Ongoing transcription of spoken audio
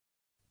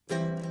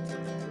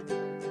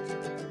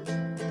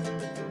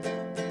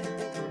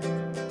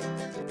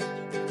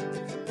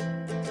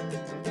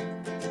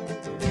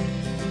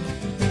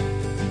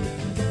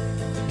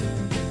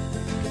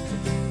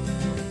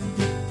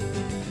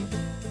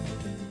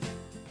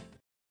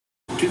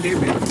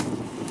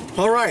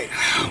All right.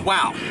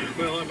 Wow.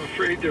 Well, I'm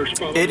afraid there's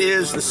it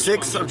is the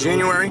 6th of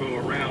January,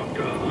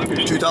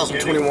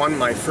 2021,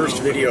 my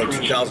first video of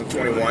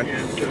 2021.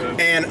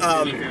 And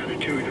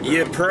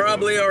you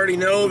probably already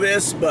know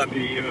this, but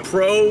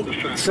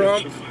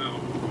pro-Trump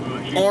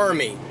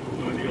army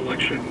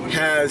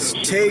has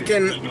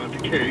taken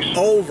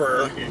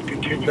over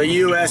the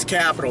U.S.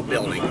 Capitol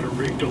building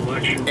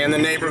and the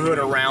neighborhood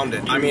around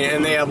it. I mean,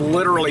 and they have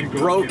literally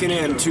broken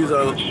into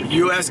the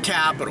U.S.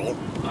 Capitol,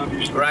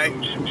 right?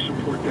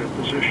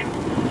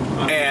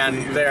 And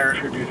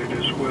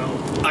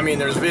I mean,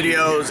 there's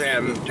videos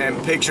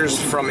and pictures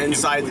from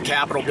inside the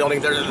Capitol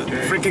building. There's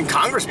freaking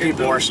Congress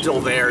people are still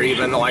there,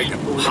 even like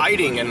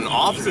hiding in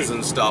offices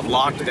and stuff,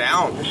 locked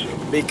down,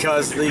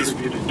 because these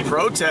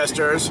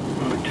protesters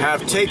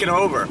have taken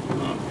over,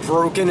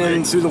 broken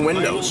in through the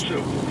windows.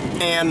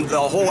 And the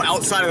whole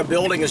outside of the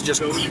building is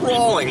just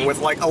crawling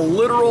with like a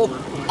literal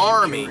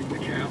army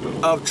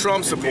of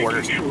Trump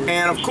supporters.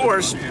 And of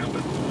course,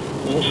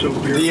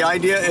 the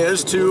idea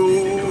is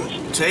to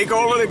take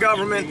over the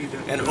government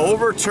and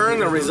overturn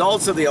the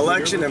results of the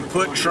election and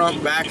put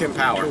Trump back in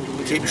power.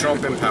 Keep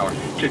Trump in power.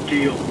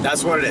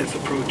 That's what it is.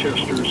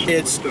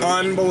 It's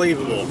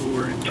unbelievable,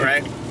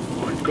 right?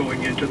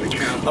 Going into the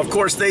Capitol. Of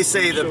course, they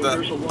say that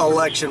the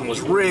election was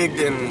rigged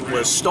and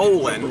was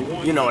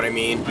stolen. You know what I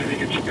mean?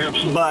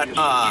 But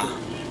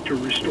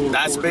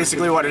that's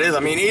basically what it is. I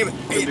mean,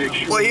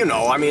 well, you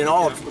know, I mean,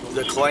 all of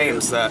the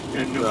claims that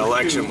the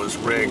election was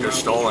rigged or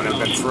stolen have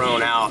been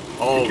thrown out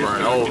over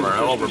and over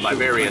and over by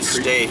various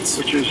states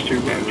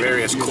and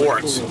various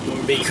courts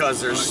because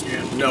there's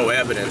no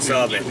evidence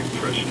of it.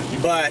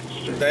 But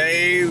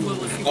they,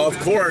 of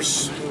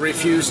course,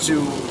 refuse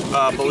to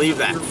believe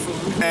that.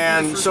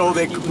 And so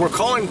they were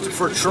calling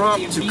for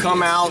Trump to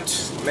come out,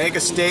 make a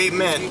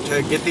statement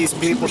to get these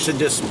people to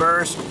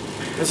disperse.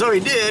 And so he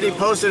did. He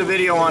posted a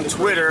video on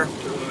Twitter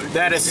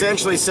that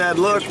essentially said,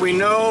 look, we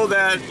know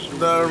that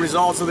the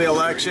results of the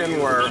election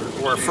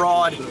were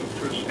fraud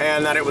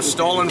and that it was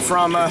stolen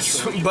from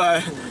us,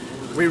 but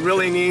we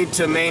really need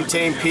to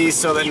maintain peace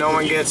so that no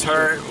one gets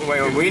hurt.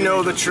 We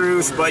know the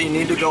truth, but you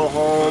need to go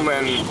home,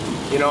 and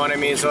you know what I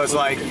mean? So it's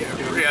like,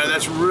 yeah,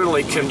 that's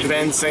really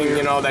convincing,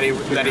 you know, that he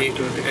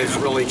is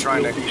really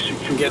trying to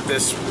get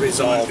this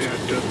resolved.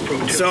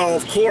 So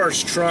of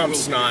course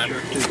Trump's not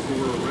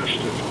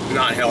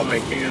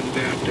helping.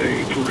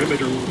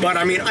 But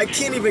I mean, I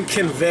can't even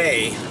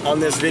convey on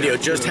this video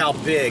just how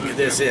big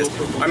this is.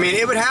 I mean,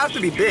 it would have to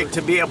be big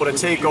to be able to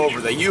take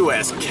over the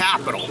U.S.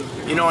 Capitol.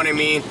 You know what I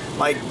mean?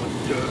 Like,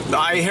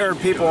 I heard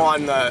people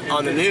on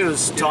the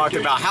news talk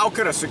about how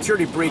could a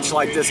security breach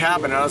like this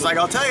happen, and I was like,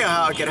 I'll tell you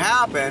how it could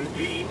happen.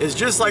 Is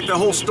just like the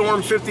whole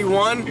Storm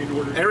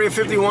 51, Area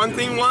 51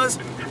 thing was,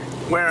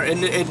 where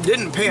it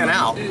didn't pan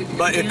out,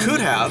 but it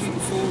could have.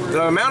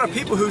 The amount of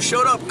people who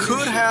showed up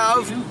could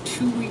have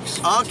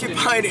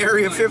occupied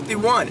Area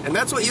 51, and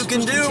that's what you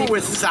can do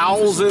with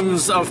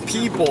thousands of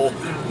people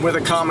with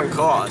a common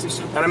cause.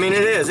 And I mean,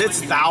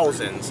 it's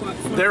thousands.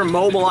 They're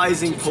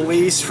mobilizing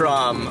police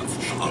from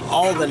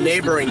all the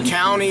neighboring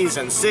counties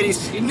and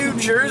cities. New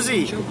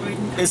Jersey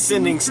is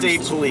sending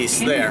state police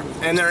there,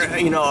 and they're,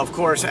 you know, of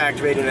course,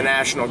 activating the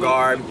National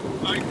Guard.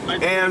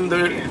 And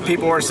the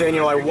people are saying,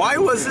 you know, like, why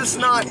was this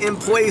not in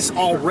place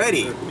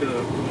already?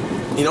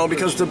 You know,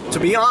 because to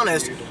be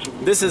honest,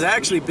 this has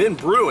actually been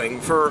brewing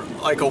for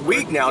like a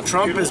week now.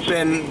 Trump has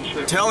been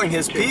telling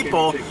his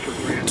people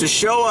to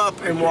show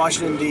up in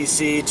Washington,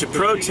 D.C. to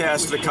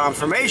protest the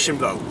confirmation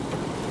vote.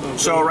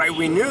 So, right,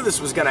 we knew this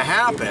was going to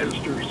happen.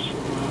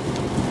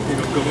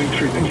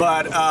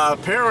 But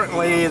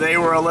apparently they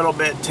were a little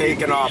bit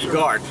taken off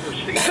guard.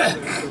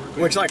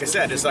 Which, like I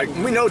said, it's like,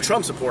 we know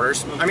Trump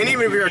supporters. I mean,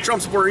 even if you're a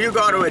Trump supporter, you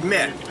got to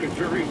admit,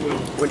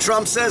 when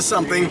Trump says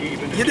something,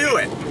 you do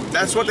it.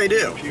 That's what they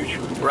do,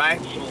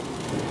 right?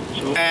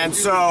 And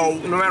so,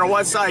 no matter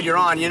what side you're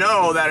on, you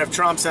know that if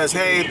Trump says,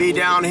 hey, be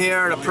down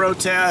here to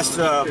protest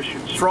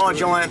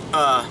fraudulent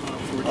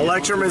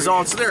election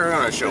results, they're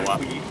going to show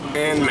up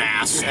en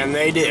masse, and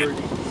they did.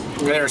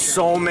 There are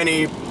so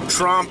many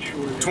Trump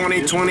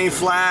 2020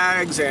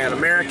 flags and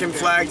American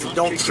flags,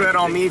 don't tread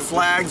on me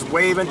flags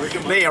waving.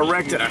 They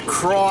erected a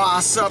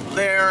cross up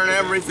there and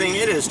everything.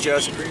 It is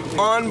just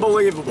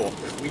unbelievable.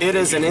 It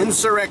is an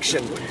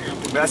insurrection.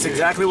 That's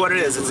exactly what it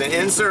is. It's an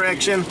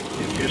insurrection.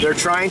 They're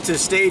trying to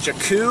stage a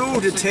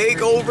coup to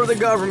take over the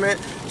government,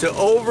 to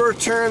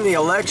overturn the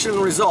election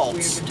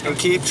results and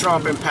keep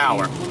Trump in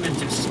power.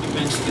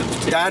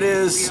 That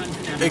is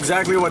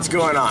exactly what's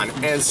going on.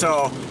 And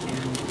so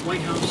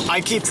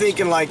I keep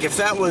thinking, like, if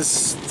that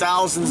was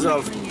thousands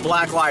of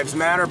Black Lives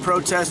Matter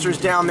protesters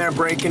down there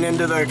breaking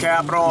into the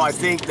Capitol, I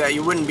think that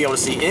you wouldn't be able to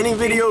see any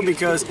video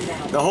because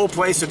the whole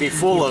place would be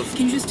full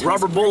of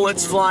rubber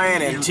bullets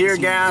flying and tear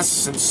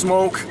gas and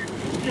smoke.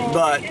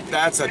 But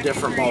that's a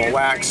different ball of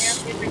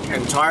wax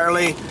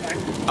entirely.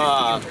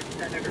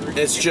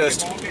 It's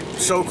just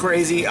so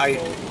crazy. I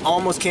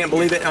almost can't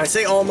believe it. And I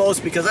say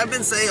almost because I've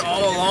been saying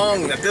all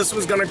along that this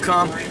was going to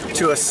come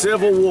to a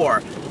civil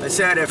war. I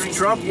said if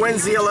Trump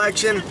wins the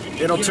election,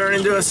 it'll turn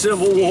into a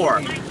civil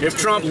war. If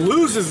Trump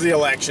loses the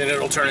election,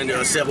 it'll turn into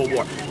a civil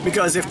war.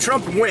 Because if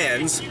Trump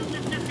wins,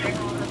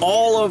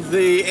 all of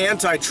the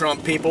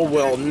anti-Trump people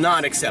will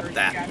not accept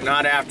that.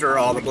 Not after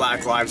all the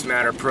Black Lives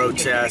Matter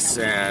protests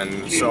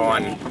and so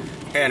on.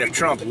 And if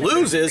Trump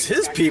loses,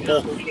 his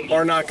people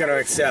are not going to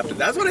accept it.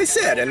 That's what I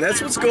said, and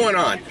that's what's going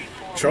on.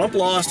 Trump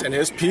lost, and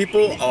his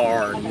people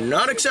are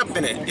not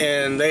accepting it,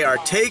 and they are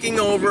taking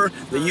over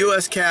the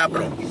U.S.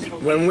 Capitol.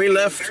 When we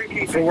left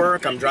for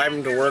work, I'm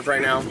driving to work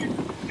right now.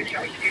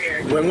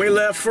 When we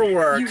left for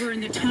work,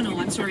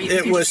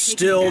 it was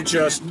still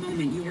just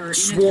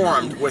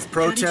swarmed with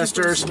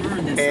protesters,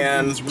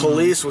 and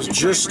police was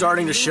just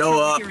starting to show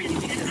up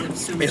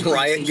in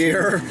riot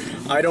gear.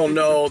 I don't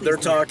know. They're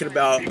talking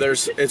about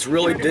it's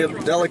really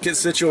delicate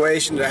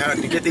situation to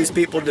have to get these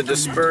people to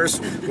disperse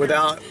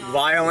without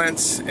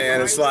violence,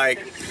 and it's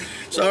like,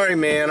 sorry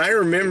man, I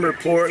remember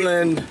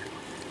Portland.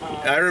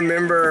 I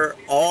remember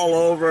all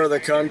over the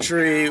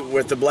country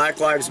with the Black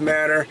Lives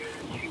Matter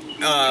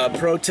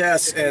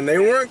protests, and they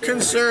weren't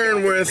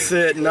concerned with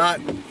it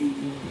not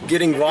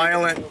getting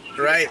violent,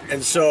 right?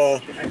 And so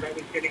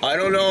I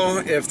don't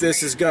know if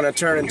this is going to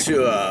turn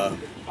into a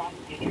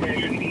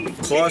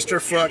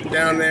clusterfuck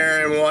down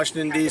there in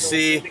Washington,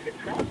 D.C.,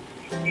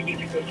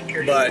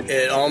 but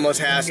it almost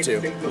has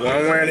to. One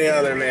way or the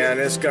other, man,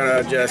 it's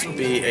going to just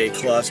be a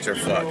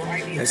clusterfuck.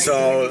 And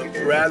so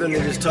rather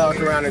than just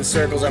talk around in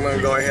circles, I'm going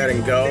to go ahead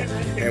and go,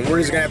 and we're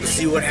just going to have to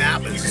see what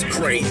happens. It's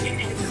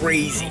crazy,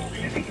 crazy.